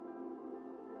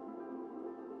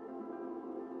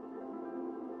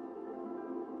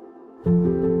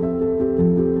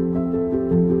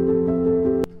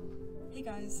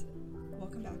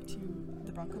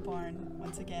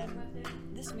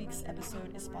This week's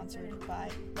episode is sponsored by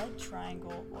Red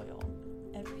Triangle Oil.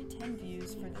 Every 10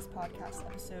 views for this podcast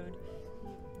episode,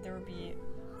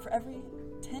 for every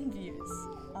 10 views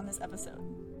on this episode,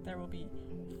 there will be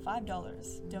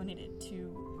 $5 donated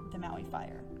to the Maui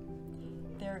Fire.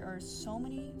 There are so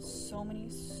many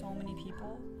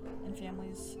people and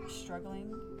families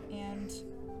struggling, and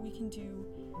we can do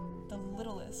the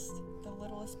littlest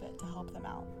bit to help them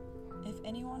out. If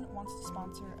anyone wants to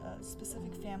sponsor a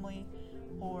specific family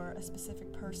or a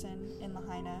specific person in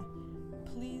Lahaina,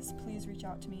 please reach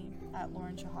out to me at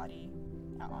Lauren Shahadi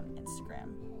on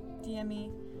Instagram. DM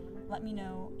me, let me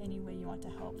know any way you want to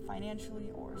help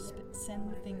financially or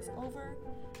send things over.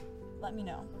 Let me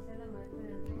know.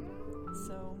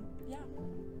 So, yeah.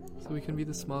 So we can be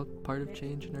the small part of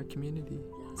change in our community.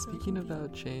 Yeah, Speaking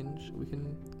about change, we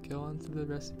can go on to the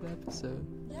rest of the episode.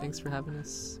 Yeah. Thanks for having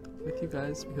us with you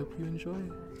guys. We hope you enjoy.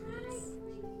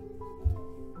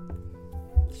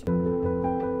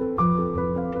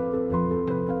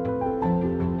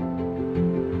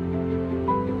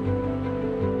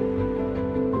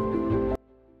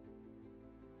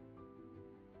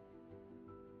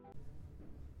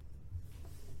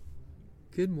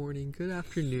 Good morning, good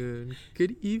afternoon,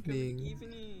 good evening,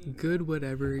 good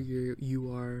whatever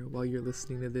you are while you're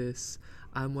listening to this.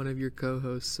 I'm one of your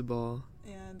co-hosts, Sabal.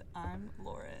 And I'm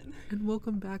Lauren. And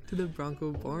welcome back to the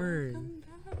Bronco Barn.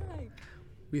 Welcome back.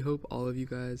 We hope all of you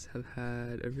guys have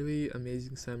had a really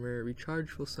amazing summer,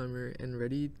 rechargeful summer, and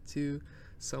ready to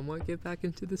somewhat get back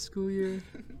into the school year.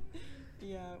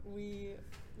 Yeah, we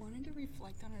wanted to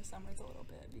reflect on our summers a little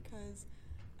bit because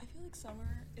I feel like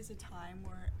summer is a time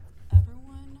where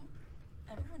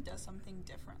everyone does something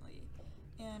differently.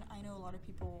 And I know a lot of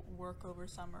people work over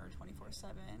summer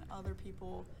 24/7. Other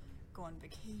people go on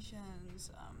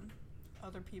vacations.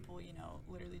 Other people,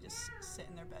 literally just sit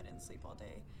in their bed and sleep all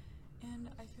day. And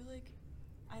I feel like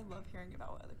I love hearing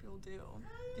about what other people do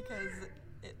because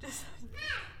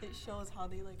it shows how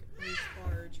they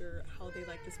recharge or how they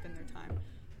like to spend their time.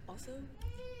 Also,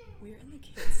 we're in the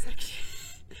kids section.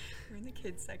 We're in the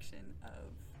kids section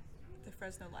of the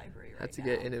Fresno Library right now. Had to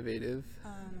get innovative.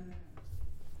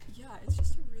 Yeah, it's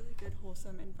just a really good,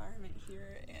 wholesome environment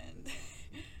here, and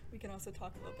we can also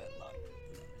talk a little bit loud in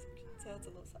the other section, so it's a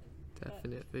little side.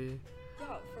 Definitely. But,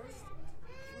 yeah,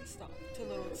 first off,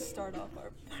 to start off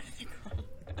our part of the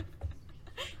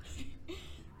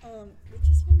call, we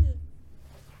just wanted to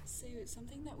say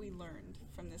something that we learned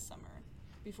from this summer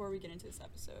before we get into this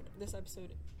episode. This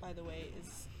episode, by the way,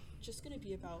 is just going to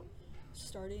be about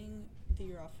starting the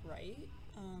year off right.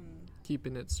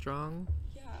 Keeping it strong.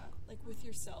 Yeah, with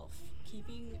yourself.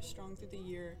 Keeping strong through the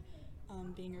year,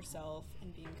 being yourself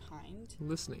and being kind.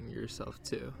 Listening to yourself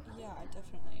too. Yeah,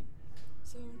 definitely.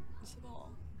 So,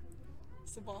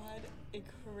 Sabal had a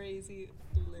crazy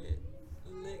lit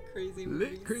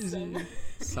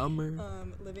summer.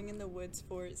 Living in the woods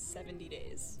for 70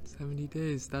 days. 70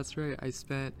 days, that's right. I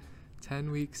spent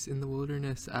 10 weeks in the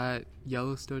wilderness at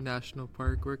Yellowstone National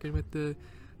Park working with the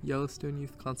Yellowstone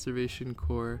Youth Conservation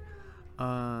Corps.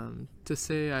 To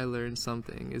say I learned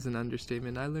something is an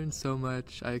understatement. I learned so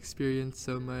much. I experienced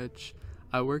so much.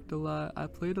 I worked a lot. I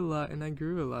played a lot, and I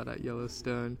grew a lot at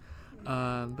Yellowstone.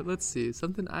 But let's see.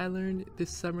 Something I learned this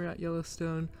summer at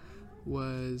Yellowstone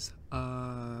was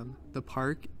the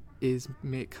park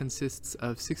consists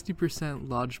of 60%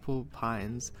 lodgepole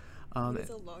pines. What is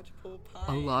a lodgepole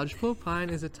pine? A lodgepole pine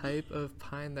is a type of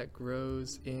pine that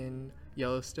grows in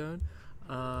Yellowstone.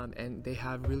 And they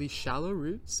have really shallow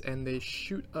roots and they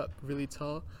shoot up really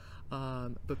tall.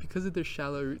 But because of their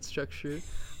shallow root structure,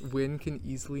 wind can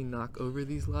easily knock over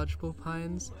these lodgepole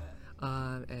pines.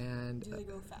 And do they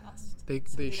go fast?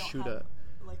 They shoot up.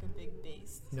 Like a big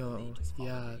base. So No, they just fall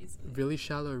yeah, easily. really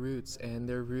shallow roots, and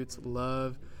their roots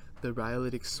love the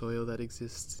rhyolitic soil that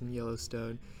exists in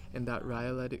Yellowstone. And that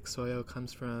rhyolitic soil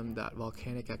comes from that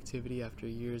volcanic activity after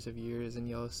years in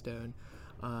Yellowstone.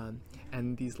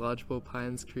 And these lodgepole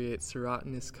pines create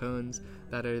serotinous cones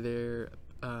that are their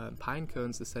pine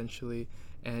cones essentially,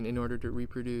 and in order to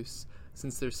reproduce,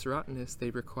 since they're serotinous, they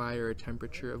require a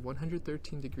temperature of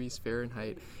 113 degrees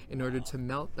Fahrenheit in order to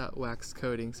melt that wax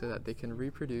coating so that they can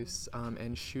reproduce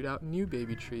and shoot out new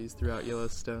baby trees throughout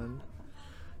Yellowstone.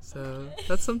 So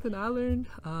that's something I learned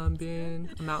being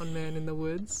a mountain man in the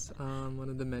woods, one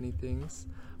of the many things.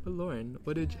 But Lauren,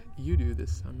 what did you do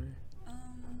this summer?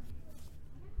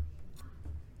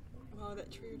 Wow,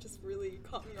 that tree just really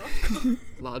caught me off guard.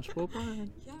 Lodgepole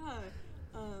pine. Yeah.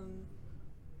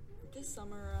 This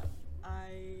summer,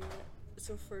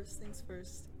 so first things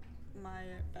first, my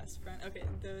best friend,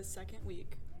 the second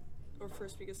week, or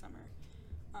first week of summer,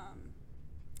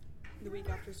 the week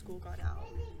after school got out,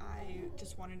 I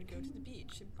just wanted to go to the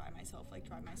beach by myself, like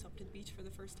drive myself to the beach for the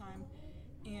first time.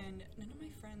 And none of my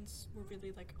friends were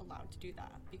really like allowed to do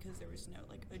that because there was no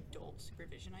like adult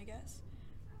supervision, I guess.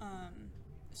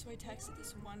 So I texted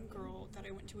this one girl that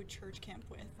I went to a church camp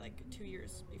with like 2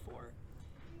 years before.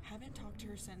 Haven't talked to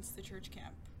her since the church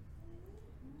camp.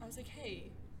 I was like,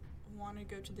 hey, want to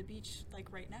go to the beach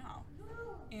like right now?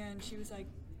 And she was like,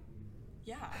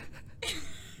 yeah.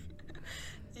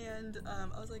 And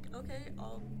I was like, okay,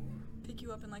 I'll pick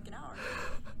you up in like an hour.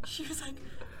 She was like,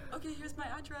 okay, here's my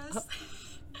address.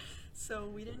 So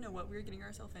we didn't know what we were getting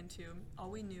ourselves into. All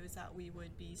we knew is that we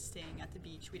would be staying at the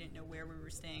beach. We didn't know where we were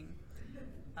staying.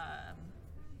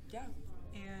 Yeah,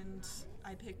 and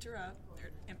I picked her up.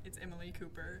 It's Emily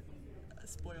Cooper.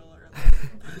 Spoiler alert.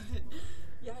 But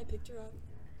yeah, I picked her up.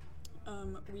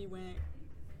 We went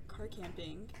car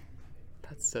camping.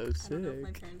 That's so sick. I don't know if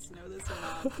my parents know this or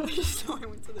not. I just know I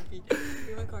went to the beach.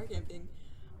 We went car camping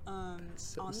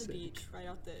So on the sick. beach, right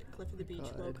off the cliff of the beach.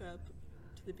 God. Woke up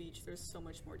to the beach. There's so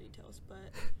much more details,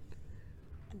 but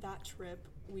that trip,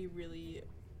 we really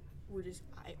were just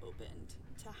eye-opened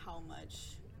to how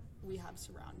much we have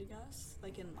surrounding us,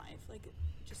 like in life, like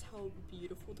just how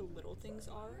beautiful the little things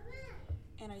are.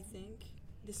 And I think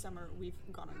this summer we've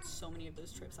gone on so many of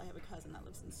those trips. I have a cousin that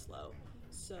lives in Slow,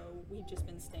 so we've just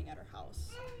been staying at her house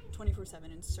 24/7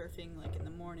 and surfing like in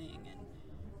the morning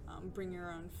and bringing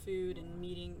our own food and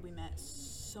meeting. We met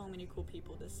so many cool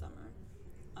people this summer.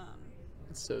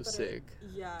 It's so sick.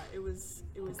 It was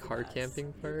The the car best.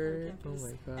 camping The car part? camp Oh was-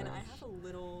 my And I gosh. have a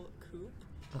little coupe,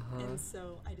 Uh-huh. and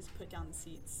so I just put down the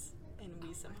seats, and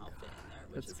we somehow fit in there,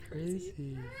 which That's is crazy.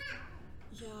 crazy.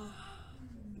 Yeah,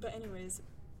 but anyways,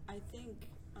 I think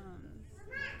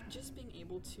just being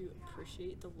able to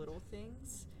appreciate the little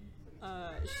things.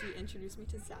 She introduced me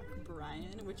to Zach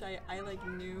Bryan, which I like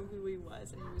knew who he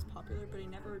was and he was popular, but I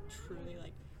never truly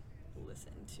like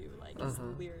listened to like his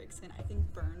lyrics. And I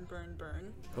think Burn Burn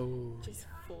Burn Oh, just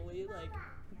fully like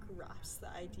grasps the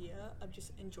idea of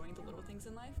just enjoying the little things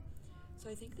in life. So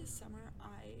I think this summer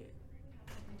I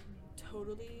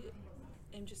totally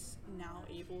am just now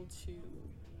able to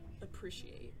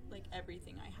appreciate like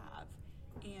everything I have,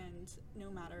 and no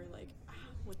matter like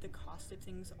what the cost of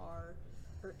things are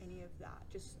or any of that,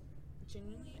 just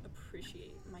genuinely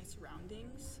appreciate my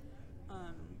surroundings,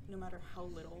 no matter how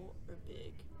little or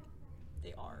big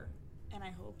they are. And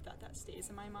I hope that that stays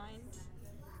in my mind,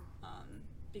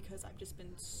 because I've just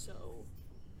been so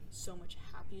much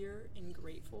happier and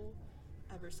grateful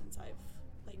ever since I've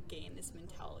like gained this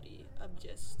mentality of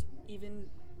just, even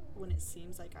when it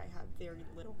seems like I have very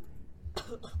little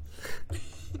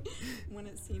when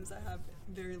it seems I have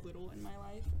very little in my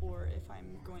life, or if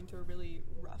I'm going through a really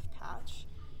rough patch,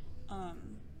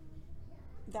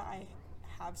 that I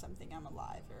have something, I'm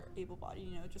alive or able-bodied,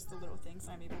 you know, just the little things,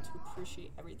 and I'm able to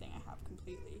appreciate everything I have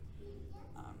completely.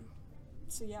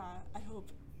 So yeah, I hope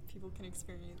people can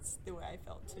experience the way I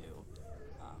felt too.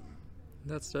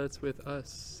 that starts with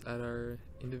us at our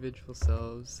individual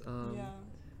selves. Yeah.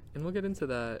 And we'll get into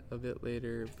that a bit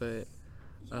later, but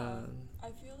Yeah,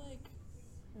 I feel like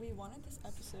we wanted this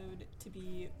episode to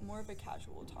be more of a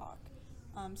casual talk,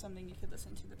 something you could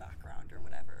listen to in the background or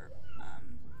whatever.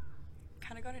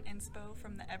 Kind of got an inspo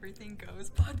from the Everything Goes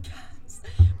podcast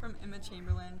from Emma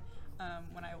Chamberlain.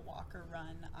 When I walk or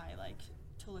run, I like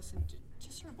to listen to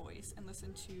just her voice and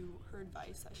listen to her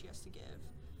advice that she has to give.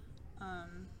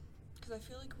 Because I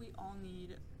feel like we all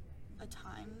need a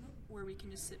time where we can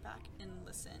just sit back and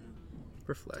listen to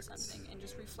reflect. something and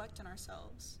just reflect on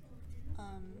ourselves.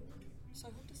 So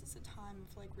I hope this is a time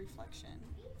of like reflection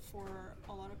for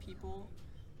a lot of people.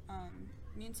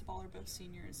 Me and Sabal are both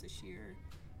seniors this year,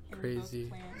 and Crazy. we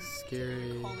both plan Scary. to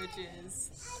go to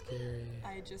colleges. Scary.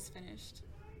 I just finished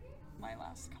my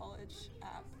last college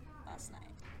app last night.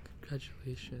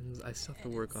 Congratulations. I still have to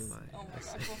and work on it's- mine. Oh my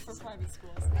gosh, well, for private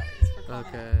schools, that is for Common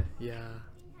App. Okay, yeah.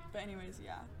 But anyways,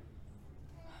 yeah.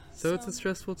 So it's a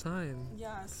stressful time.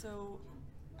 Yeah, so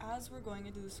as we're going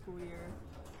into the school year,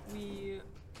 we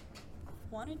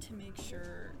wanted to make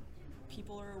sure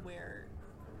people are aware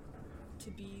to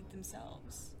be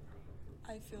themselves.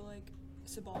 I feel like,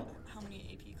 Sabal, how many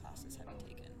AP classes have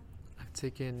you taken? I've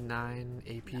taken 9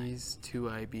 APs, 2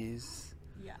 IBs.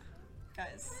 Yeah.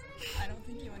 Guys, I don't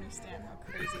think you understand how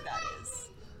crazy that is.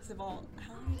 Sabal,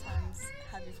 how many times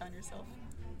have you found yourself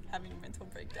having a mental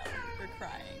breakdown or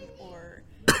crying or...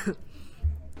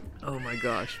 Oh my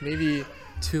gosh, maybe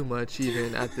too much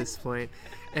even at this point.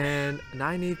 And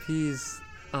 9 APs,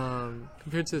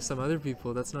 compared to some other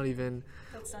people, that's not even,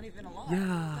 That's not even a lot.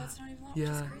 Yeah. That's not even a lot,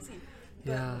 Yeah. which is crazy.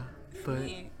 yeah, For but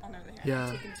me, on the other hand, yeah.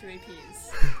 I've taken 2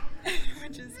 APs.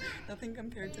 which is nothing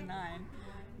compared to 9.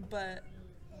 But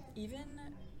even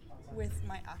with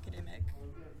my academic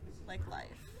life,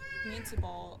 me and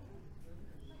Sabal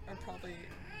are probably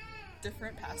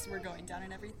different paths we're going down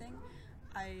and everything.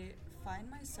 I find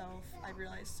myself, I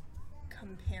realized,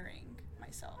 comparing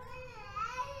myself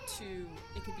to,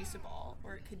 it could be Sabal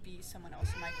or it could be someone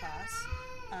else in my class,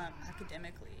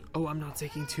 academically. Oh, I'm not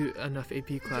taking enough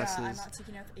AP classes. Yeah, I'm not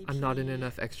taking enough AP. I'm not in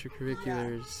enough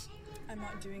extracurriculars. Yeah. I'm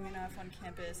not doing enough on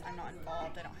campus. I'm not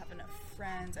involved. I don't have enough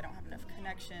friends. I don't have enough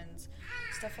connections.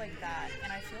 Stuff like that.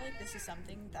 And I feel like this is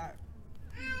something that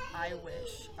I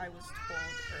wish I was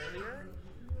told earlier.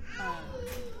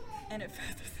 And it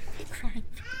crying.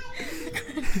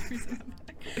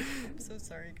 I'm so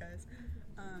sorry, guys.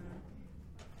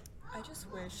 I just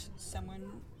wish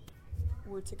someone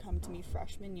were to come to me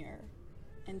freshman year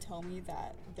and tell me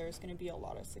that there's going to be a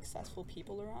lot of successful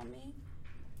people around me,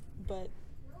 but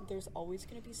there's always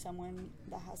going to be someone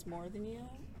that has more than you,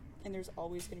 and there's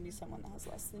always going to be someone that has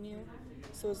less than you.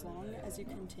 So as long as you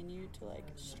continue to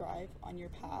strive on your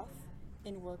path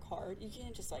and work hard, you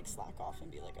can't just slack off and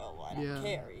be like, oh, well, I don't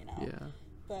care, you know? Yeah.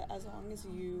 But as long as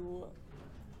you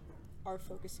are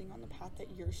focusing on the path that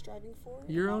you're striving for,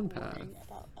 your and own not path, worrying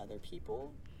about other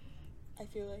people, I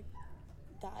feel like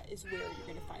that is where you're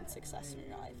going to find success in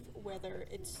your life. Whether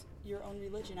it's your own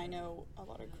religion, I know a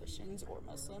lot of Christians or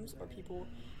Muslims or people,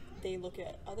 they look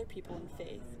at other people in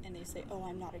faith and they say, oh,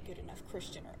 I'm not a good enough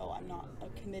Christian, or oh, I'm not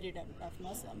a committed enough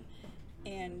Muslim,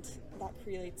 and that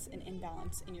creates an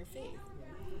imbalance in your faith.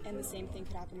 And the same thing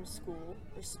could happen in school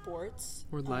or sports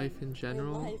or life in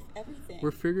general. Or life, everything.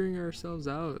 We're figuring ourselves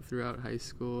out throughout high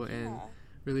school, and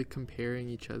really comparing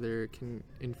each other can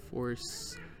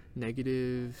enforce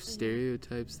negative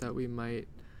stereotypes that we might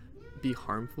be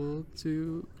harmful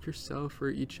to yourself or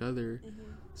each other.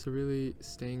 So really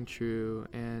staying true,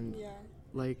 and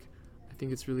I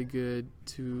think it's really good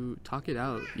to talk it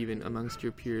out even amongst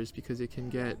your peers, because it can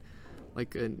get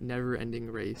like a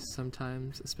never-ending race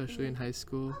sometimes, especially in high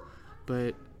school.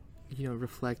 But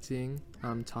reflecting,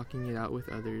 talking it out with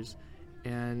others,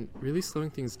 and really slowing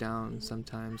things down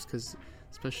sometimes, because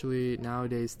especially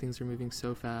nowadays things are moving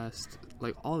so fast,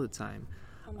 all the time.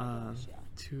 Oh my gosh,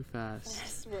 too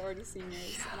fast. We're already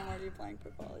seniors and I'm already applying for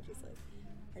college. It's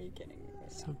are you kidding me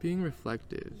right now? So being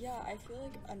reflective. Yeah, I feel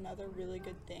like another really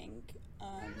good thing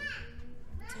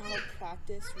to help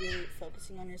practice really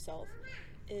focusing on yourself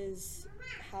is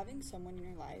having someone in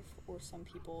your life, or some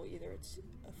people, either it's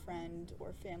a friend or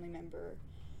a family member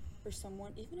or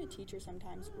someone, even a teacher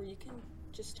sometimes, where you can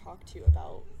just talk to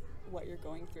about what you're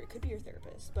going through. It could be your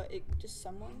therapist, but just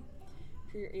someone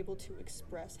who you're able to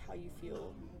express how you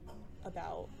feel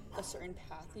about a certain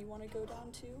path you want to go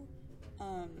down to,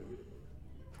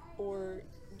 or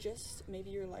just maybe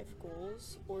your life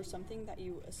goals, or something that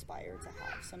you aspire to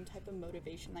have, some type of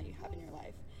motivation that you have in your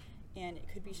life. And it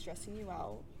could be stressing you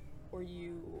out, or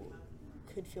you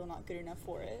could feel not good enough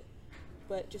for it,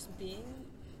 but just being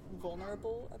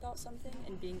vulnerable about something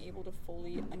and being able to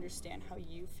fully understand how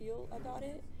you feel about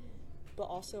it, but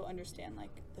also understand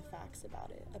the facts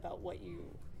about it, about what you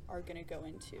are going to go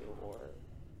into, or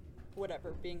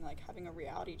whatever, being having a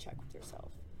reality check with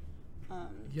yourself.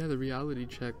 The reality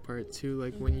check part too,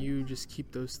 when you just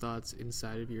keep those thoughts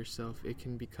inside of yourself, it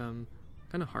can become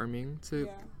kind of harming to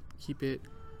keep it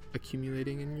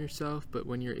accumulating in yourself. But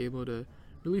when you're able to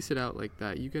release it out like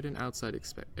that, you get an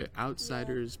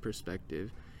outsider's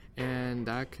perspective, and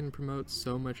that can promote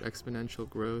so much exponential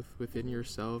growth within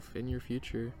yourself in your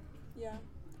future.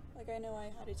 I know I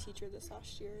had a teacher this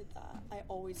last year that I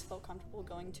always felt comfortable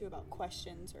going to about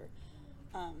questions, or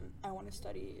I want to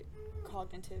study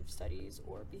cognitive studies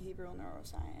or behavioral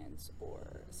neuroscience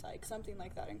or psych, something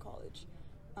like that in college,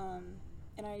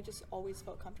 and I just always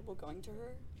felt comfortable going to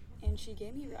her. And she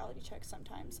gave me reality checks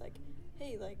sometimes,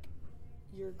 hey,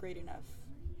 you're great enough,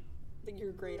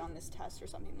 you're great on this test or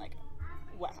something,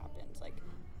 what happened,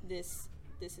 this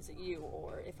isn't you.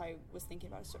 Or if I was thinking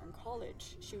about a certain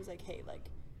college, she was like, hey,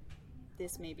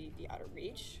 this may be out of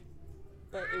reach,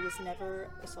 but it was never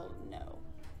a solid no,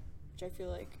 which I feel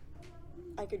like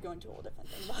I could go into a whole different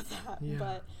thing about that.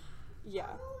 But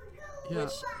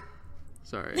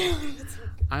sorry.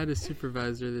 I had a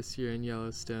supervisor this year in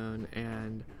Yellowstone,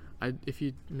 and if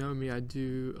you know me, I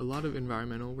do a lot of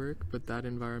environmental work, but that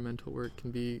environmental work can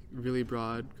be really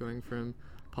broad, going from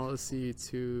policy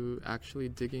to actually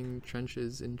digging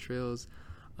trenches and trails.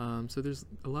 So there's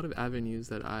a lot of avenues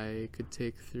that I could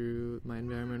take through my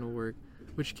environmental work,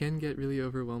 which can get really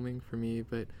overwhelming for me.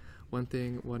 But one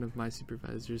thing one of my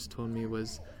supervisors told me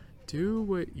was, do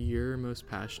what you're most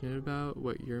passionate about,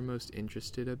 what you're most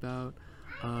interested about,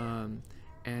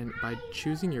 And by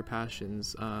choosing your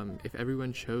passions, if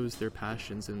everyone chose their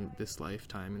passions in this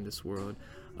lifetime, in this world,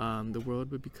 the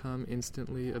world would become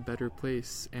instantly a better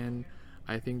place. And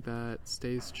I think that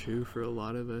stays true for a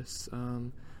lot of us.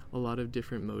 A lot of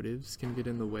different motives can get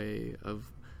in the way of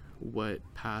what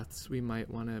paths we might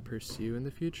want to pursue in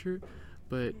the future.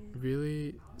 But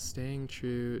really staying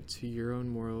true to your own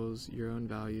morals, your own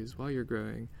values while you're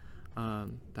growing,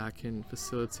 that can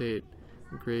facilitate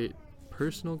great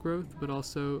personal growth, but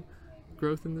also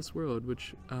growth in this world,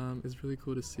 which is really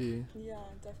cool to see. Yeah,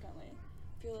 definitely.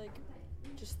 I feel like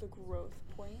just the growth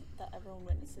point that everyone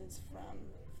witnesses from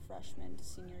freshman to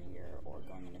senior year or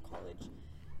going into college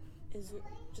is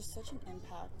just such an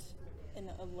impact in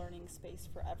a learning space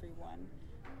for everyone.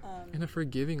 In a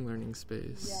forgiving learning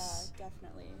space. Yeah,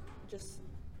 definitely. Just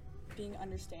being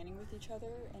understanding with each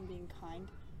other and being kind,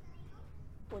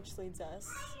 which leads us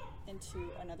into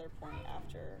another point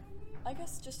after. I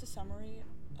guess just a summary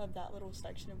of that little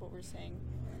section of what we're saying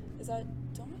is that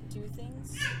don't do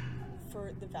things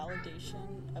for the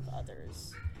validation of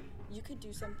others. You could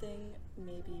do something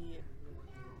maybe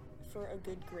for a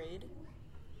good grade.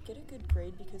 Get a good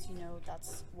grade because you know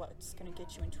that's what's going to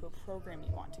get you into a program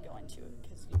you want to go into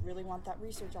because you really want that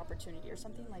research opportunity or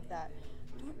something like that.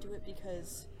 Don't do it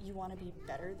because you want to be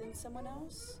better than someone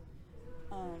else,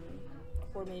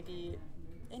 or maybe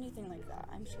anything like that.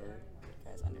 I'm sure you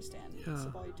guys understand. Yeah.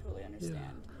 Sabal, you totally understand.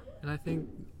 Yeah. And I think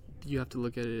you have to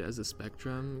look at it as a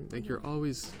spectrum. Like, you're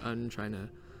always trying to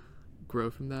grow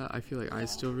from that. I feel like I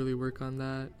still really work on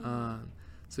that.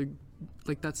 So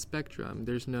like that spectrum,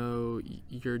 there's no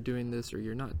you're doing this or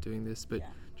you're not doing this, but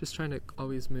just trying to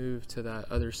always move to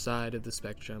that other side of the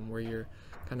spectrum where you're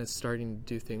kind of starting to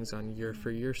do things on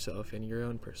for yourself and your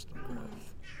own personal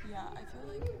growth. Yeah, I feel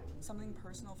like something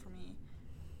personal for me,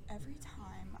 every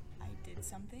time I did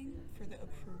something for the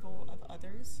approval of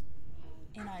others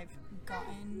and I've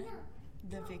gotten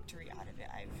the victory out of it,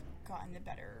 I've gotten the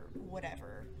better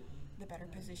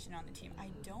position on the team, I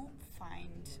don't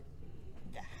find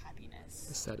the happiness,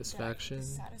 the satisfaction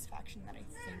that I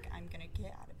think I'm gonna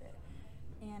get out of it.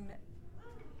 And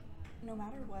no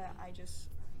matter what, I just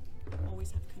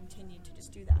always have continued to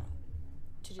just do that,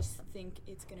 to just think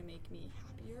it's gonna make me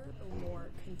happier or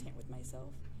more content with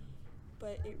myself.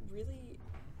 But it really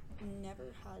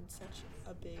never had such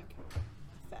a big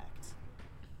effect.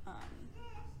 And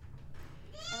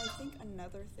I think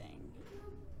another thing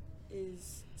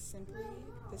is simply,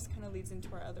 this kind of leads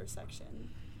into our other section,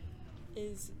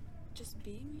 is just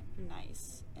being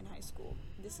nice in high school.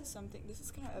 This is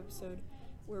kind of episode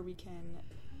where we can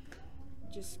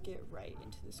just get right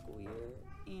into the school year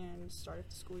and start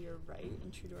the school year right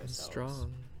and true to ourselves.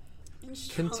 And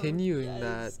strong. Continuing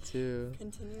that too.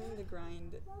 Continuing the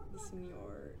grind, the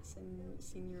senioritis.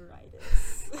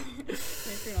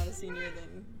 If you're not a senior,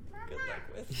 then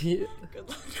good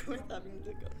luck with having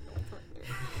to go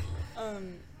further.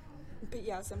 But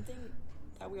yeah, something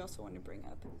that we also want to bring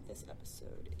up this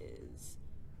episode is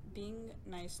being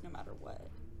nice no matter what.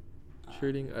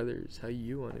 Treating others how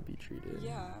you want to be treated.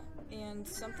 Yeah, and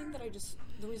something that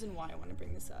the reason why I want to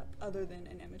bring this up, other than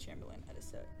an Emma Chamberlain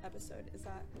episode, is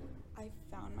that I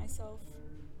found myself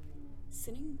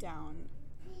sitting down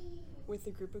with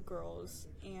a group of girls,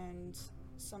 and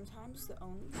sometimes the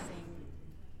only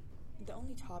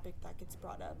topic that gets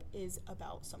brought up is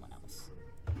about someone else.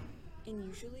 And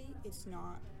usually it's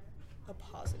not a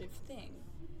positive thing.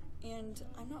 And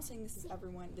I'm not saying this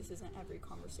isn't every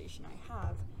conversation I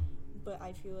have, but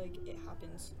I feel like it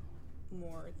happens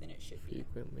more than it should be.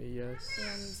 Frequently, yes.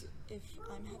 And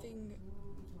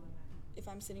if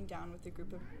I'm sitting down with a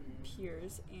group of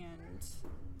peers and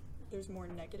there's more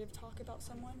negative talk about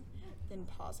someone than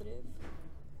positive,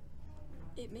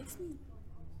 it makes me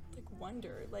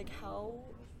wonder, how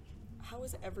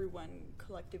is everyone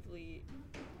collectively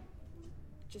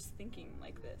just thinking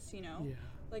like this, you know? Yeah.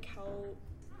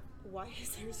 Why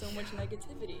is there so much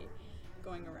negativity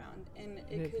going around? And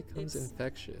it becomes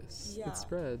infectious. Yeah, it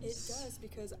spreads. It does,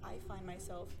 because I find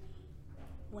myself,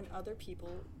 when other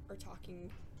people are talking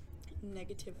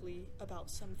negatively about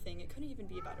something, it couldn't even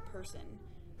be about a person,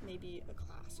 maybe a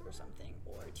class or something,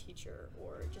 or a teacher,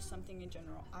 or just something in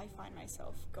general, I find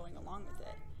myself going along with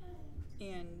it.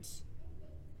 And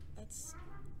that's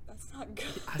not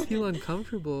good. I feel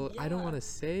uncomfortable. Yeah. I don't want to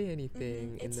say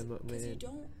anything in the moment. Because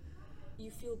you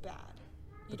feel bad.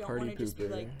 You The don't want to party just be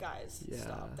pooper. like, guys,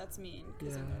 stop, that's mean.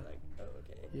 Because then they're like, oh,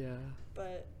 okay. Yeah.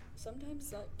 But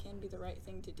sometimes that can be the right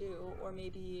thing to do, or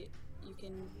maybe you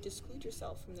can disclude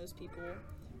yourself from those people,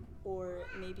 or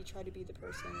maybe try to be the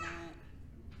person that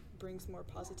brings more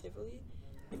positivity.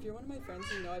 If you're one of my friends,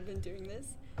 you know I've been doing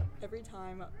this. every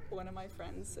time one of my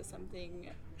friends says something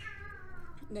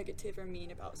negative or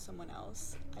mean about someone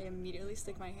else, I immediately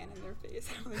stick my hand in their face.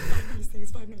 I'm like, 5 nice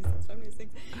things, 5 nice things, 5 nice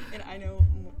things. And I know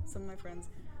some of my friends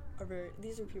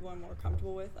these are people I'm more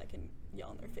comfortable with. I can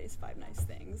yell in their face 5 nice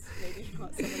things. Maybe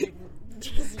not someone they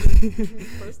just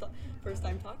first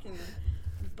time talking to them.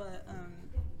 But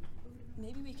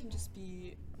maybe we can just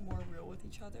be more real with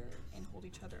each other and hold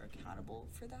each other accountable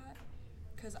for that.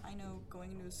 Because I know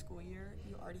going into a school year,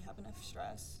 you already have enough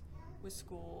stress with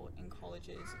school and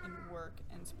colleges and work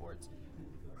and sports.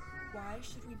 Why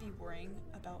should we be worrying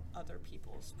about other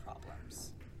people's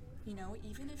problems? You know,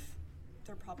 even if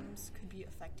their problems could be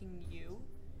affecting you,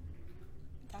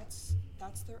 that's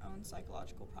their own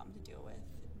psychological problem to deal with.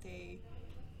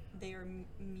 They are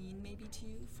mean maybe to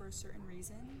you for a certain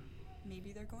reason.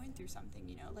 Maybe they're going through something,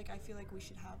 you know? Like, I feel like we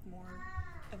should have more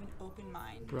of an open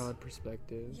mind. Broad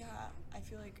perspective. Yeah, I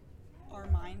feel like our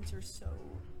minds are so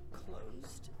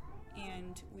closed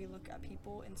and we look at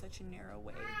people in such a narrow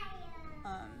way.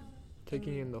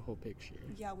 Taking in the whole picture.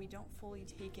 Yeah, we don't fully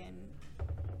take in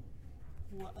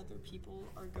what other people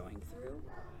are going through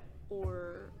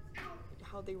or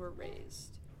how they were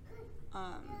raised.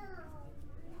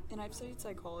 And I've studied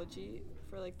psychology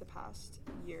for like the past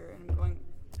year, and I'm going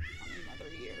on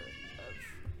another year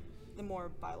of the more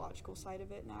biological side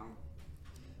of it now.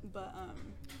 But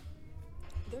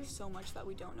there's so much that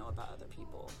we don't know about other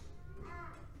people.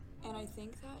 And I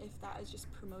think that if that is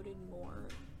just promoted more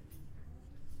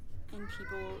and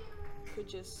people could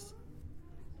just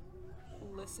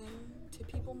listen to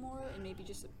people more and maybe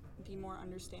just be more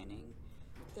understanding,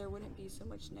 there wouldn't be so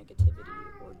much negativity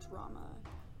or drama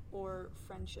or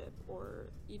friendship or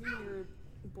even your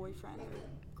boyfriend or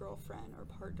girlfriend or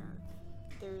partner.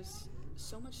 There's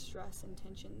so much stress and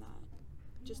tension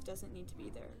that just doesn't need to be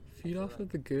there. Feed off of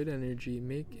the good energy.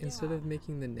 Instead of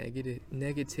making the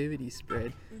negativity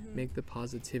spread, make the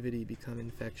positivity become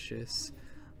infectious.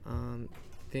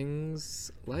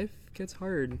 Life gets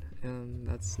hard,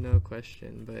 that's no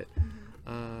question, but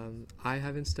I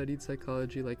haven't studied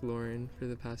psychology like Lauren for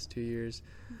the past 2 years,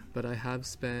 but I have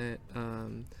spent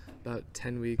about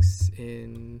 10 weeks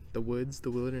in the woods,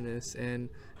 the wilderness, and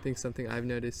I think something I've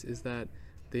noticed is that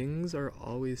things are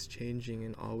always changing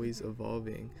and always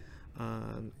evolving,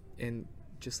 and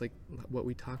just like what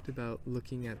we talked about,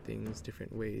 looking at things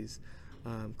different ways,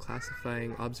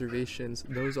 classifying observations,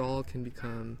 those all can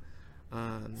become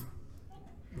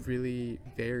really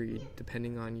varied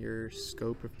depending on your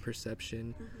scope of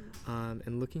perception,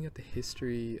 and looking at the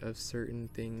history of certain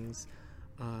things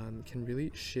can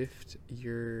really shift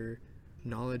your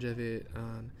knowledge of it,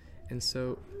 and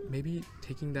so maybe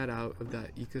taking that out of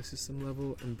that ecosystem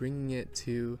level and bringing it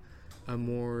to a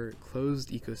more closed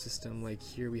ecosystem like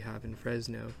here we have in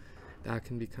Fresno, that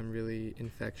can become really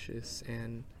infectious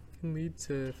and can lead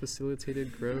to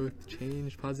facilitated growth,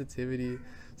 change, positivity,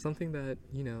 something that,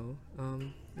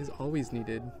 is always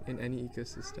needed in any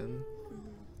ecosystem.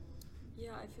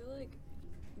 Yeah, I feel like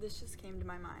this just came to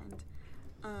my mind.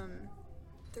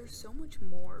 There's so much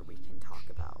more we can talk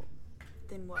about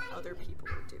than what other people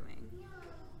are doing.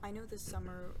 I know this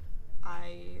summer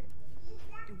I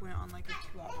went on like a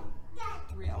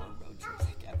 3-hour road trip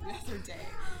like every other day,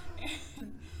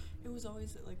 and it was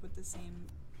always like with the same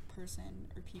person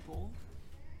or people,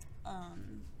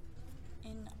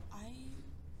 and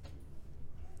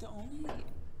the only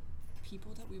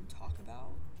people that we would talk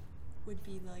about would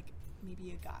be like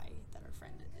maybe a guy that our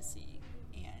friend is seeing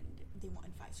and they want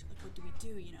advice, or like, what do we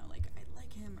do, like I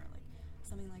like him, or like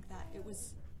something like that.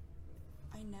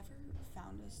 I never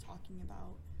found us talking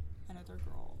about another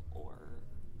girl or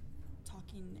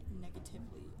talking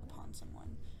negatively upon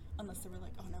someone, unless they were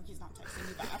like, oh no, he's not texting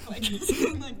me back, like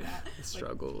something like that.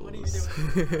 Struggles. Like, what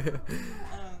are you doing?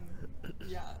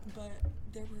 Yeah, but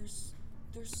there's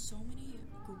so many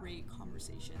great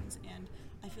conversations, and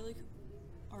I feel like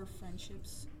our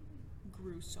friendships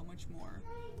grew so much more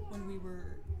when we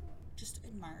were just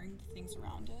admiring the things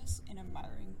around us and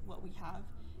admiring what we have,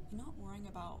 and not worrying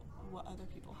about what other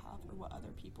people have or what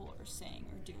other people are saying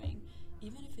or doing,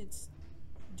 even if it's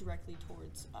directly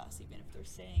towards us, even if they're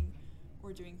saying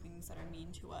or doing things that are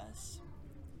mean to us.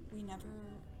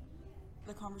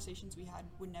 The conversations we had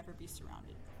would never be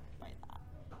surrounded by that.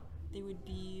 They would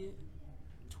be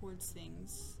towards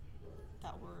things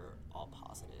that were all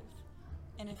positive.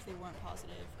 And if they weren't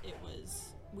positive,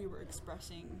 we were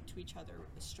expressing to each other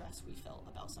the stress we felt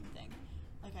about something.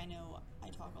 Like, I know I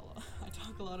talk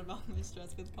a lot about my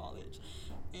stress with college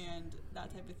and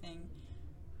that type of thing.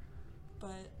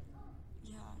 But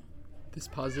yeah. This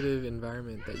positive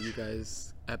environment that you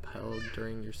guys upheld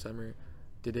during your summer,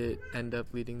 did it end up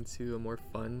leading to a more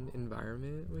fun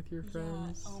environment with your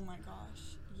friends? Yeah. Oh my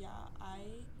gosh. Yeah.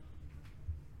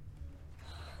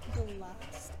 The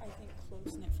last, I think,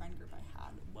 close-knit friend group I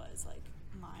had was like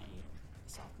my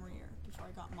sophomore year before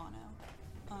I got mono.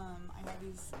 I had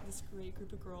this great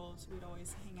group of girls we'd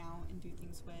always hang out and do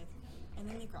things with, and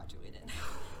then they graduated.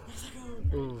 I was like,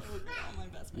 oh great, all my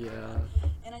best friends.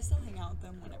 Yeah. And I still hang out with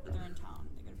them whenever they're in town.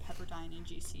 They go to Pepperdine and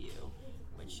GCU,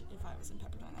 which if I was in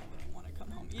Pepperdine, I wouldn't want to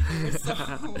come home either. So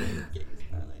get used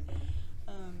to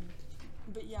that.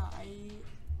 But yeah,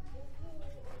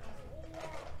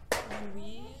 when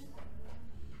we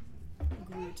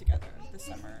grew together this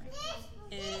summer,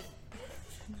 it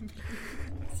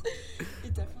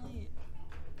definitely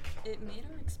made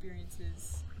our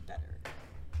experiences better.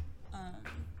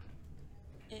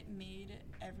 It made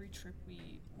every trip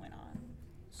we went on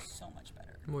so much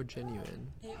better. More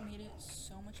genuine. It made it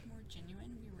so much more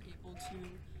genuine. We were able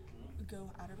to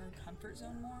go out of our comfort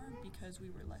zone more because we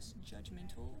were less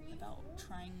judgmental about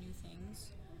trying new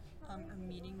things or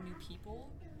meeting new people.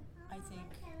 I think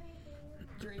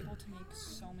you're able to make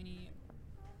so many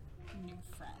new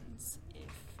friends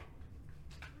if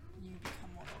you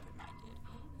become more open-minded.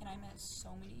 And I met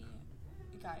so many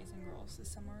guys and girls this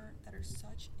summer that are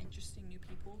such interesting new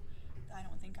people that I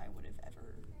don't think I would have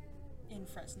ever, in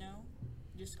Fresno,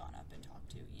 just gone up and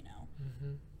talked to, you know.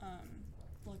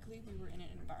 Luckily, we were in an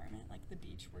environment like the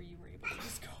beach where you were able to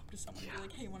just go up to someone and be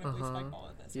like, hey, want to play spikeball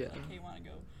with us? Or like, hey, want to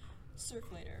go surf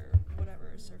later,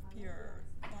 whatever, surf pier,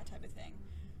 that type of thing.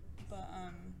 But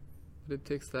it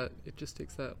just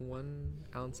takes that 1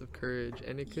 ounce of courage,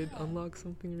 and it could unlock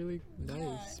something really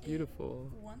nice, beautiful.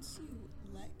 Once you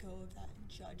let go of that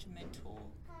judgmental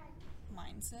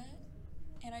mindset,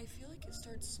 and I feel like it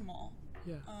starts small.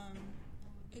 Yeah.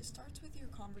 It starts with your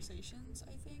conversations,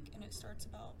 I think, and it starts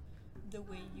about the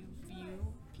way you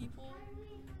view people.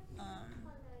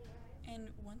 And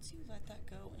once you let that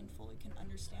go and fully can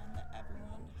understand that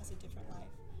everyone has a different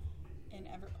life, and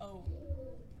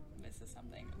this is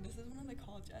something. This is one of the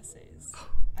college essays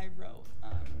I wrote.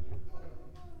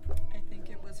 I think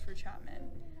it was for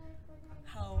Chapman.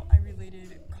 How I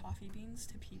related coffee beans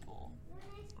to people.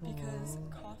 Because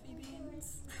coffee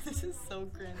beans, this is so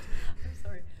cringe. I'm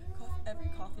sorry.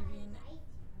 Every coffee bean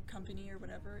company or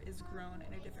whatever is grown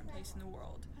in a different place in the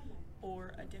world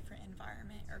or a different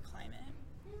environment or climate.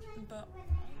 But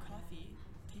coffee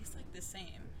tastes like the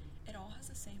same. It all has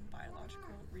the same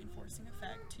biological reinforcing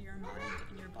effect to your mind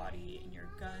and your body and your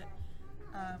gut.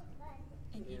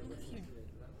 And even if you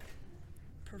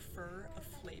prefer a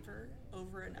flavor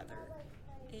over another,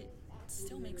 it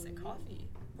still makes it coffee.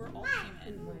 We're all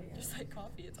human, just like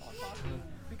coffee, it's all coffee.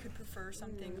 We could prefer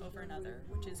something over another,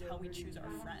 which is how we choose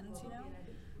our friends, you know?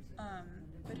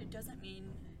 But it doesn't mean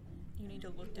you need to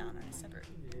look down on a separate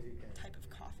type of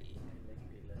coffee,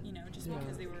 you know, just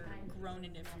because they were grown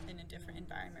in a different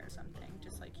environment or something,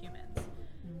 just like humans.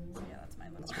 So yeah, that's my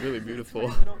little... It's really beautiful.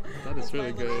 That is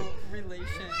really good.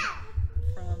 Relation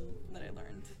that I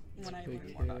learned when I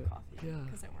learned more about coffee. Yeah.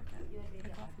 Because I work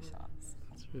at coffee shops.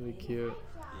 That's really cute.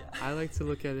 Yeah. I like to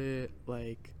look at it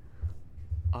like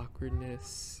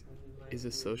awkwardness is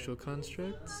a social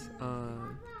construct.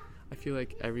 I feel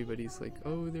like everybody's like,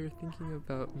 oh, they're thinking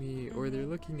about me or they're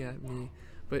looking at me.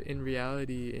 But in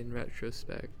reality, in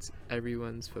retrospect,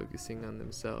 everyone's focusing on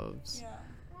themselves.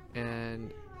 Yeah.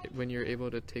 And when you're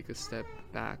able to take a step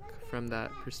back from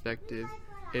that perspective,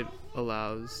 it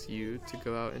allows you to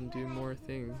go out and do more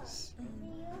things.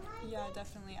 Yeah,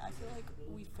 definitely. I feel like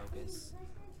we focus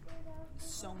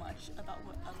so much about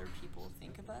what other people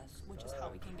think of us, which is how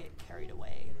we can get carried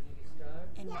away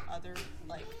in what other,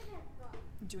 like,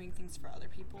 doing things for other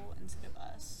people instead of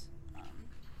us.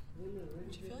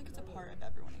 Which I feel like it's a part of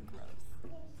everyone in growth,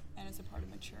 and it's a part of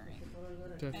maturing.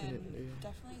 Definitely. And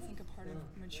definitely I think a part of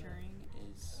maturing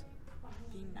is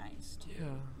being nice too.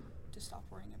 Yeah. To stop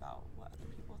worrying about what other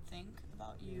people think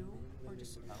about you or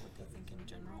just about what they think in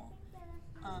general.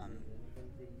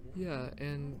 Yeah,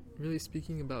 and really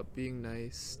speaking about being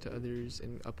nice to others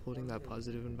and upholding that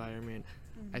positive environment,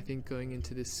 I think going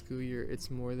into this school year, it's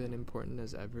more than important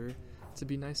as ever to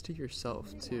be nice to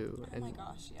yourself too, and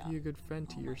be a good friend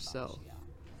to yourself.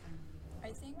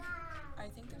 I think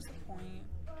there's a point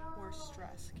where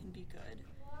stress can be good.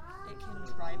 It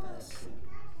can drive us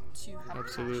to have the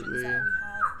passions that we have,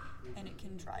 and it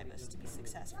can drive us to be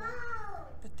successful.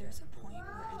 But there's a point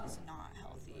where it is not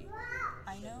healthy.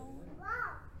 I know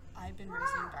I've been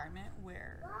raised in an environment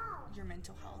where your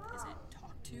mental health isn't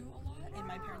talked to a lot, and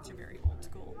my parents are very old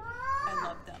school. I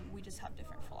love them. We just have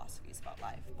different philosophies about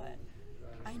life, but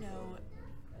I know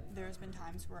there's been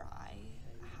times where I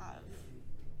have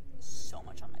so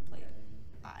much on my plate,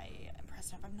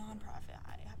 have nonprofit,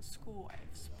 I have school, I have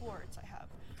sports, I have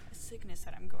a sickness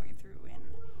that I'm going through, and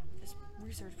this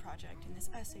research project, and this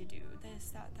essay due,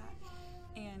 this, that.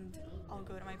 And I'll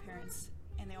go to my parents,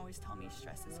 and they always tell me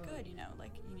stress is good, you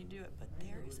need to do it. But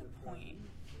there is a point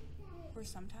where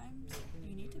sometimes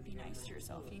you need to be nice to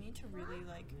yourself. You need to really,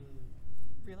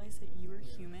 realize that you are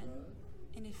human.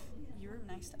 And if you're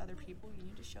nice to other people, you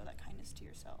need to show that kindness to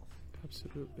yourself.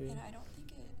 Absolutely. And I don't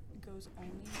think it goes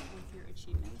only with your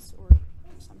achievements or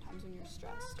sometimes when you're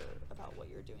stressed or about what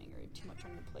you're doing or too much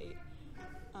on your plate.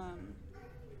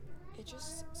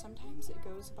 Sometimes it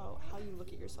goes about how you look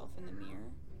at yourself in the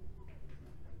mirror,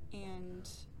 and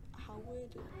how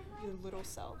would your little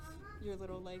self, your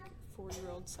little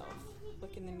 4-year-old self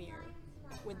look in the mirror?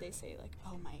 Would they say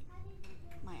oh, my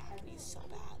acne is so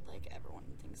bad, everyone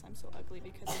thinks I'm so ugly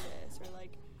because of this, or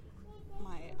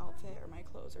my outfit or my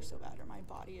clothes are so bad, or my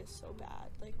body is so bad?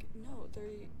 No,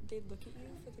 they look at you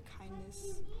for the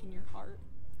kindness in your heart.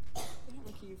 They don't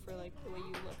look at you for the way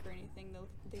you look or anything.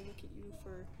 They look at you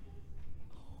for,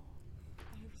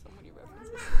 I have so many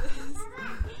references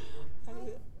to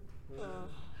this.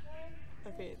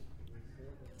 Okay,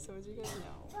 so as you guys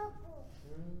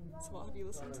know, have you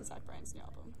listened to Zach Bryan's new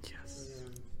album? Yes.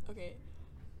 Okay,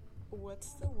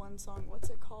 what's the one song, what's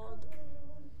it called?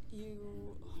 He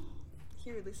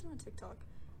released it on TikTok.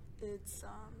 It's,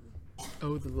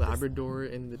 Oh, the Labrador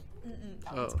and the...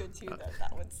 that one's good too.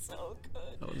 That one's so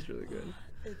good. That one's really good.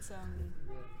 It's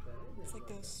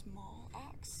those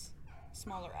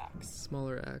Smaller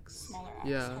Axe.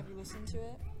 Yeah. Have you listened to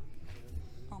it?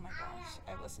 Oh my gosh,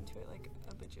 I've listened to it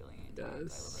a bajillion times. I love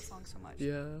that song so much.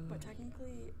 Yeah. But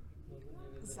technically,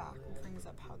 Zach brings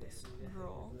up how this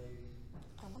girl,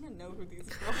 I want to know who these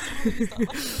girls are.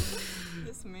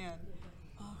 This man.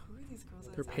 Who are these girls?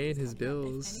 They're paying his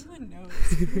bills. If anyone knows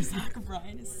who Zach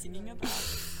Bryan is singing about,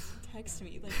 text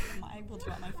me. I will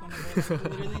drop my phone number.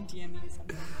 Literally DM me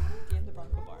something. DM the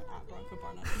Bronco Barn at Bronco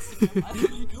Barn on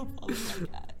Instagram. Go follow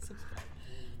subscribe.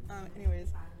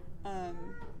 Anyways, oh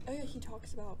yeah, he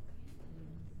talks about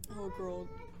how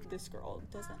this girl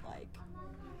doesn't like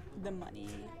the money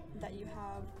that you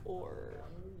have or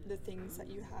the things that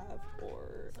you have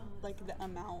or the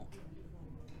amount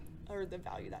or the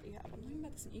value that you have. I'm talking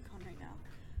about this in econ right now.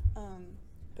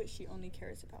 But she only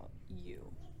cares about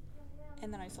you.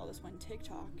 And then I saw this one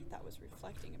TikTok that was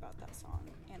reflecting about that song,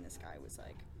 and this guy was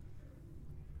like,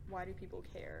 why do people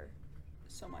care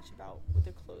so much about what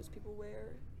the clothes people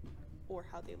wear or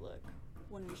how they look,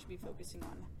 when we should be focusing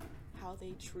on how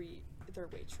they treat their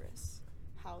waitress,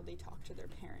 how they talk to their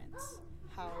parents,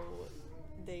 how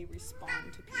they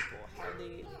respond to people, how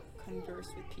they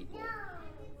converse with people.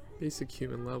 Basic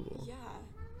human level. Yeah,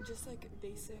 just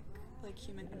basic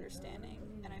human understanding.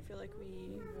 And I feel like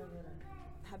we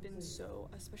have been so,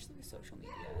 especially with social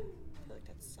media, I feel like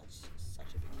that's such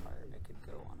a big part. I could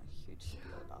go on a huge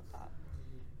spiel about that.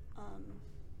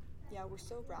 Yeah, we're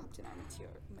so wrapped in our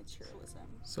materialism.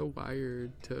 So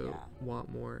wired to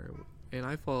want more. And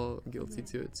I fall guilty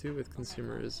to it too with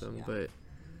consumerism, but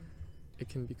it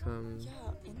can become... Yeah,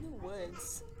 in the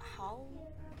woods, how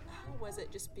was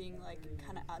it just being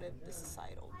kind of out of the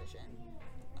societal vision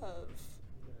of,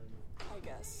 I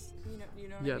guess, you know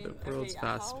what I mean? Yeah, the world's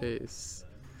fast-paced.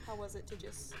 How was it to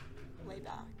just lay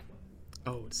back?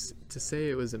 Oh, to say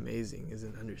it was amazing is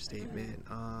an understatement.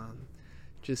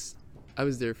 I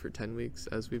was there for 10 weeks,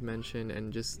 as we've mentioned,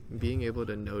 and just being able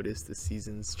to notice the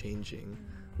seasons changing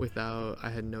I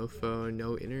had no phone,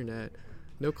 no internet,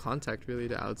 no contact really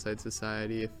to outside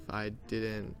society if I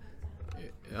didn't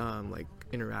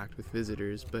interact with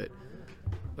visitors, but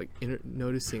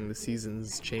noticing the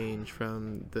seasons change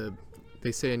from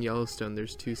they say in Yellowstone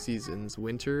there's 2 seasons,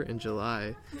 winter and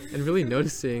July, and really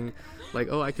noticing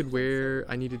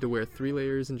I needed to wear 3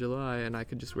 layers in July and I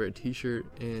could just wear a t-shirt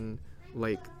in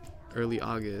early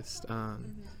August,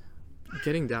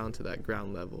 getting down to that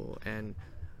ground level. And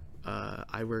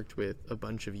I worked with a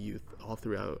bunch of youth all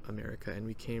throughout America, and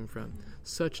we came from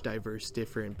such diverse,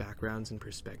 different backgrounds and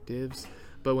perspectives,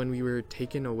 but when we were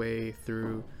taken away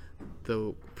through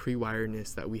the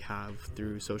pre-wiredness that we have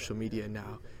through social media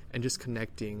now and just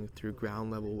connecting through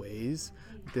ground level ways,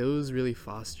 those really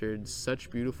fostered such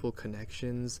beautiful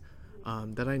connections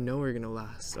that I know are going to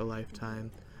last a lifetime.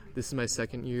 This is my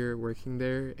 2nd year working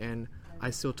there, and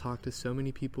I still talk to so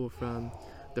many people from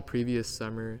the previous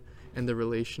summer, and the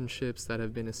relationships that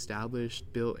have been established,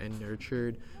 built, and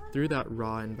nurtured through that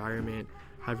raw environment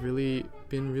have really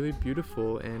been really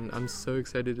beautiful, and I'm so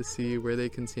excited to see where they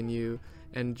continue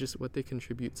and just what they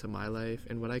contribute to my life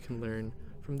and what I can learn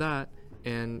from that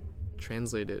and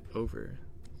translate it over.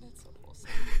 That's so awesome.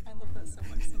 I love that so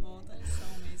much, Sybil. That is so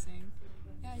amazing.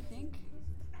 Yeah, I think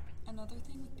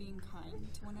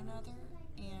one another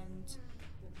and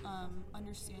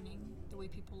understanding the way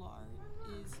people are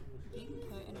is being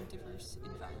put in a diverse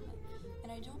environment.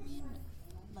 And I don't mean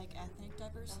like ethnic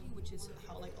diversity, which is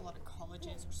how like a lot of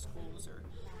colleges or schools or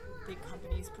big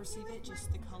companies perceive it.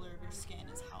 Just the color of your skin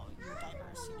is how you're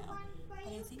diverse, you know.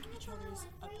 But I think each other's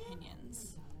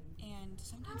opinions, and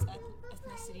sometimes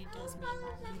ethnicity does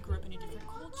mean you grew up in a different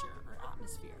culture or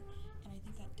atmosphere, and I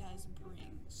think that does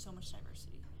bring so much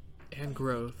diversity. And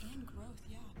growth.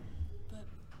 Yeah. But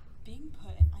being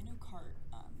put, I know CART,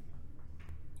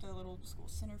 the little school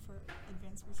Center for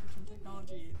Advanced Research and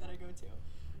Technology that I go to,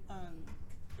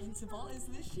 and Saval is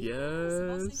this year.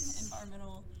 Saval's taking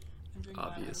environmental. I'm doing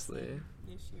Obviously.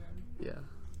 This year. Yeah.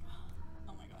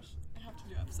 Oh my gosh, I have to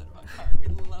do an episode about CART. We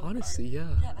love Honestly, CART.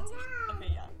 yeah. Yeah, that's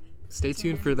okay. Yeah. Stay So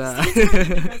tuned for that. If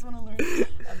you guys want to learn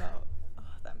about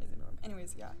that amazing room.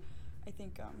 Anyways, yeah, I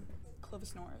think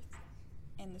Clovis North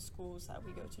and the schools that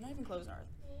we go to, not even Clovis North,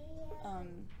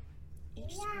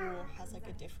 each school has like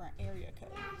a different area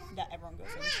code that everyone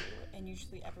goes into, and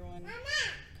usually everyone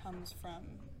comes from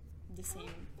the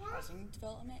same housing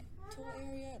developmental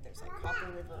area. There's like Copper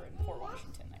River and Port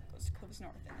Washington that goes to Clovis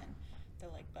North, and then they're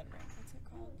like Bud Ranch. What's it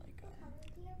called? Like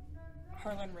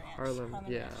Harlan Ranch. Harlan,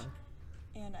 yeah. Ranch.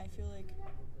 And I feel like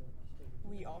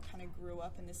we all kind of grew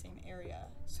up in the same area,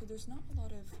 so there's not a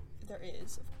lot of, there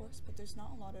is of course, but there's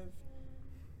not a lot of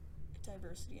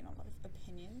diversity and a lot of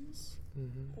opinions,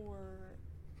 or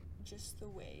just the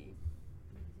way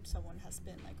someone has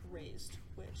been like raised,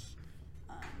 which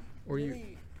or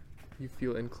really, you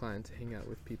feel inclined to hang out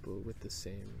with people with the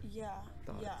same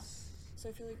thoughts. Yeah. So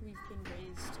I feel like we've been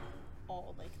raised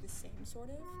all like the same sort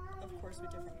of course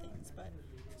with different things, but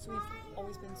so we've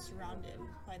always been surrounded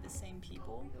by the same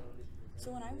people.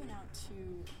 So when I went out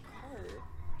to CART,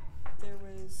 there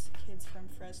was kids from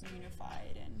Fresno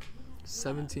Unified and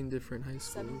 17 different high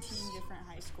schools. 17 different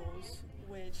high schools,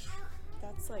 which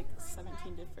that's like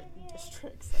 17 different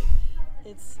districts. Like,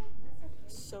 it's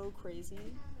so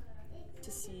crazy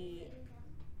to see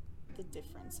the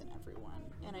difference in everyone.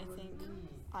 And I think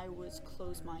I was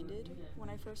closed-minded when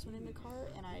I first went into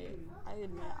CART, and I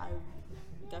admit I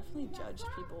definitely judged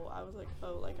people. I was like,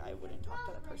 oh, like I wouldn't talk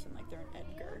to that person like they're an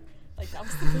Edgar. Like that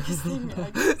was the biggest thing.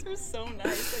 Like these were so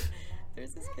nice. Like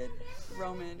there's this kid,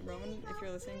 Roman, if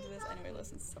you're listening to this, I know he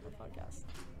listens to Summer Podcast.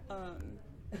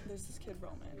 There's this kid,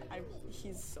 Roman.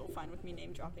 He's so fine with me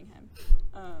name dropping him.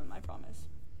 I promise.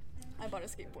 I bought a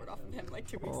skateboard off of him like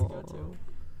 2 weeks ago too.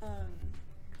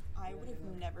 I would have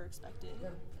never expected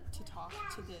to talk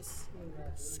to this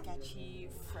sketchy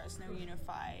Fresno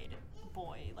Unified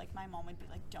boy. Like my mom would be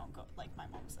like, don't go. Like my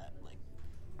mom's that like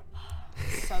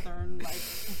southern like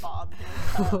bob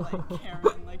haircut, like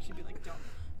Karen. Like she'd be like, don't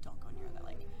go near that.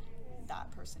 Like that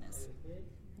person is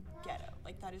ghetto.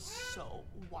 Like that is so.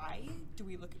 Why do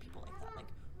we look at people like that? Like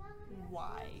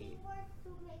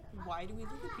why do we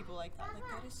look at people like that? Like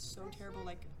that is so terrible.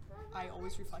 Like I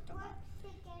always reflect on that.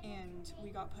 And we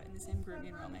got put in the same group, me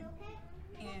and Roman,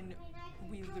 and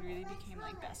we literally became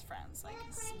like best friends. Like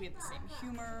we had the same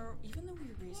humor, even though we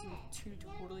were raised in two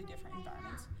totally different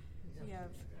environments. We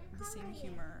have the same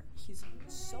humor. He's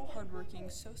so hardworking,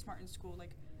 so smart in school.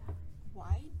 Like,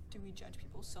 why do we judge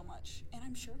people so much? And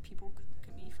I'm sure people could look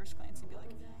at me first glance and be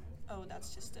like, oh,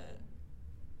 that's just a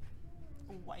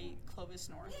white Clovis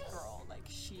North girl. Like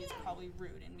she is probably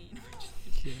rude and mean.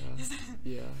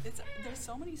 Yeah. There's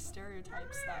so many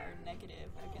stereotypes that are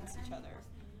negative against each other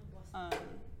that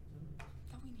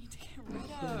we need to get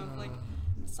rid of. Like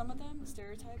some of them,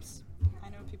 stereotypes, I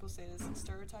know people say this,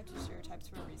 stereotypes are stereotypes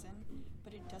for a reason,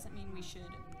 but it doesn't mean we should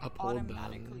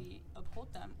automatically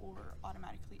uphold them or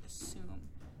automatically assume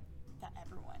that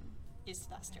everyone is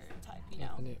that stereotype, you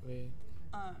know? Definitely.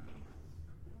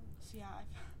 So yeah,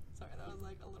 sorry, that was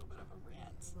like a little bit of a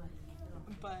rant.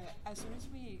 But as soon as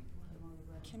we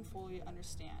can fully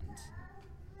understand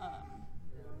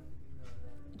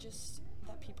just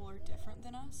that people are different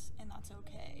than us, and that's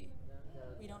okay.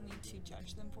 We don't need to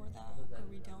judge them for that, or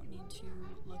we don't need to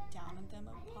look down on them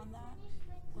upon that,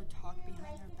 or talk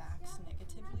behind their backs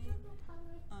negatively.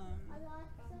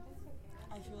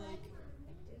 I feel like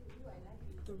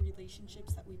the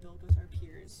relationships that we build with our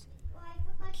peers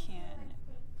can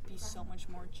be so much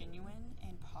more genuine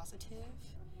and positive,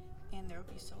 and there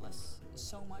will be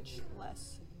so much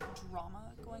less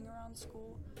drama going around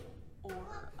school,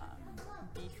 or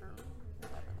beef or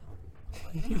whatever the hell we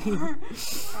call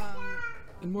it.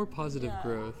 And more positive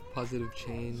growth, positive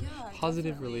change,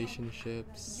 positive definitely.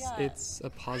 Relationships. Yeah. It's a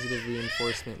positive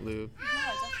reinforcement loop.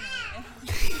 Yeah,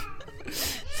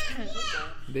 definitely.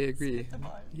 They agree. The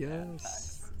vibe.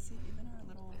 Yes. See, even our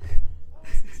little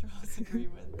 6-year-olds agree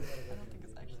with. I don't think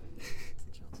it's actually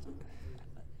 6-year-olds.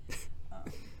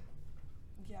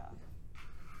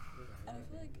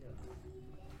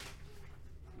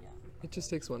 It just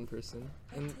takes one person,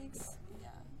 and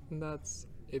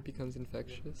it becomes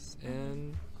infectious,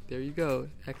 and there you go,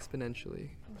 exponentially.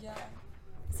 Yeah.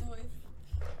 So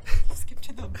if you skip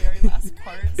to the very last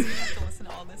part, so you have to listen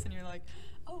to all this, and you're like,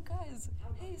 oh guys,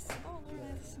 hey, Lauren,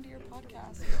 I listened to your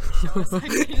podcast. Show us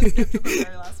like you just skip to the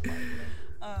very last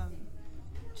part.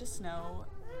 Just know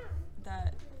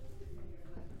that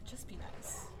just be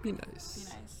nice. Be nice.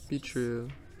 Be nice. Be true.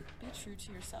 Be true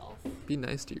to yourself. Be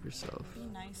nice to yourself. Be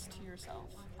nice to yourself.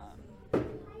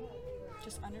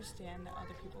 Just understand that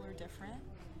other people are different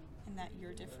and that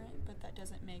you're different, but that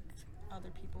doesn't make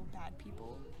other people bad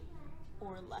people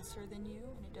or lesser than you,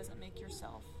 and it doesn't make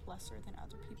yourself lesser than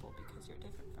other people because you're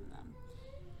different from them.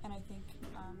 And I think,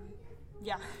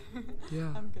 Yeah.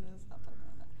 I'm gonna stop talking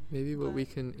about that. Maybe what we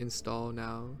can install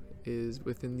now is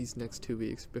within these next 2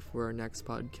 weeks before our next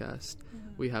podcast,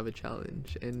 we have a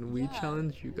challenge, and we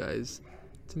challenge you guys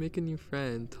to make a new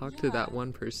friend, talk to that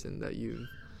one person that you've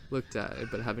looked at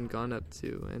but haven't gone up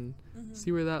to, and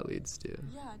see where that leads to.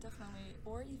 Yeah, definitely.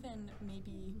 Or even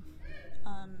maybe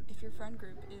if your friend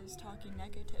group is talking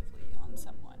negatively on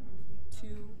someone,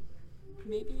 to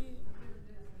maybe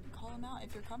call them out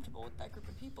if you're comfortable with that group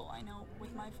of people. I know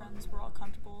with my friends, we're all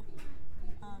comfortable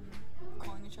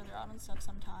calling each other out on stuff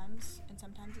sometimes, and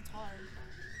sometimes it's hard.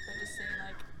 But just saying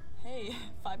like, hey,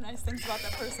 5 nice things about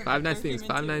that person. 5 nice things,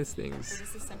 5 too. nice things. Or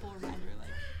just a simple reminder like,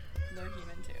 they're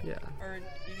human too. Yeah. Or you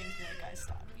can be like, guys,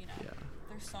 stop, you know. Yeah.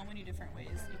 There's so many different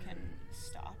ways you can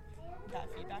stop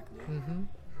that feedback loop.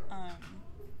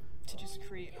 To just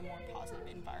create a more positive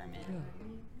environment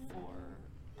for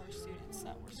our students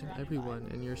that we're surrounded everyone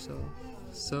by. And yourself.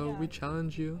 So we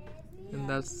challenge you, and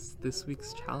that's this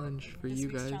week's challenge for you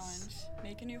guys. Challenge.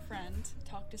 Make a new friend,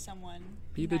 talk to someone,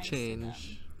 be the nice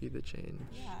change. Be the change.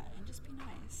 Yeah, and just be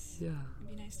nice. Yeah. And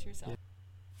be nice to yourself. Yeah.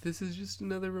 This is just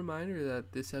another reminder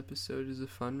that this episode is a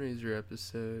fundraiser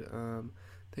episode.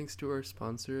 Thanks to our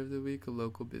sponsor of the week, a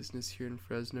local business here in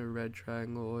Fresno, Red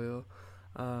Triangle Oil.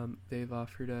 They've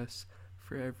offered us,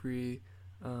 for every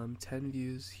 10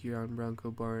 views here on Bronco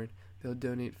Barn, they'll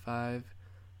donate $5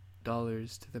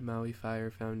 to the Maui Fire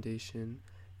Foundation.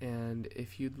 And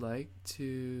if you'd like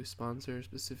to sponsor a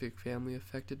specific family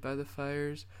affected by the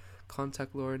fires,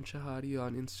 contact Lauren Shahadi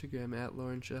on Instagram at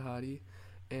Lauren Shahadi,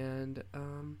 and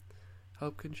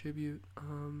help contribute.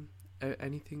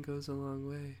 Anything goes a long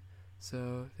way.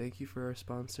 So thank you for our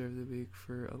sponsor of the week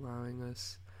for allowing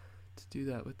us to do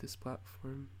that with this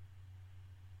platform.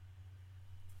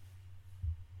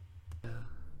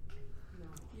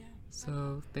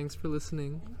 So thanks for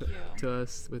listening to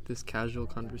us with this casual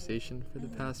conversation for the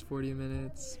past 40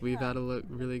 minutes. We've had a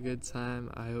really good time.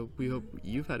 We hope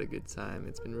you've had a good time.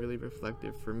 It's been really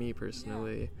reflective for me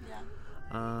personally.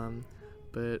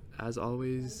 But as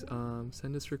always,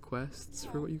 send us requests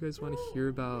for what you guys want to hear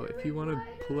about. If you want to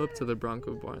pull up to the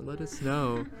Bronco Barn, let us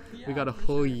know. We got a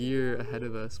whole year ahead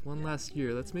of us. One last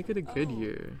year. Let's make it a good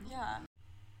year. Yeah.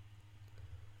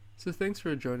 So thanks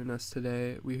for joining us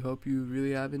today. We hope you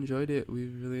really have enjoyed it.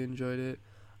 We've really enjoyed it.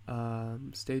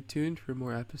 Stay tuned for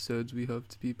more episodes. We hope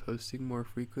to be posting more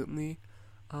frequently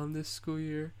this school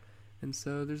year. And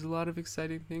so there's a lot of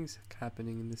exciting things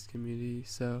happening in this community.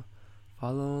 So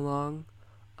follow along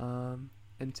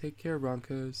and take care,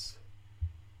 Broncos.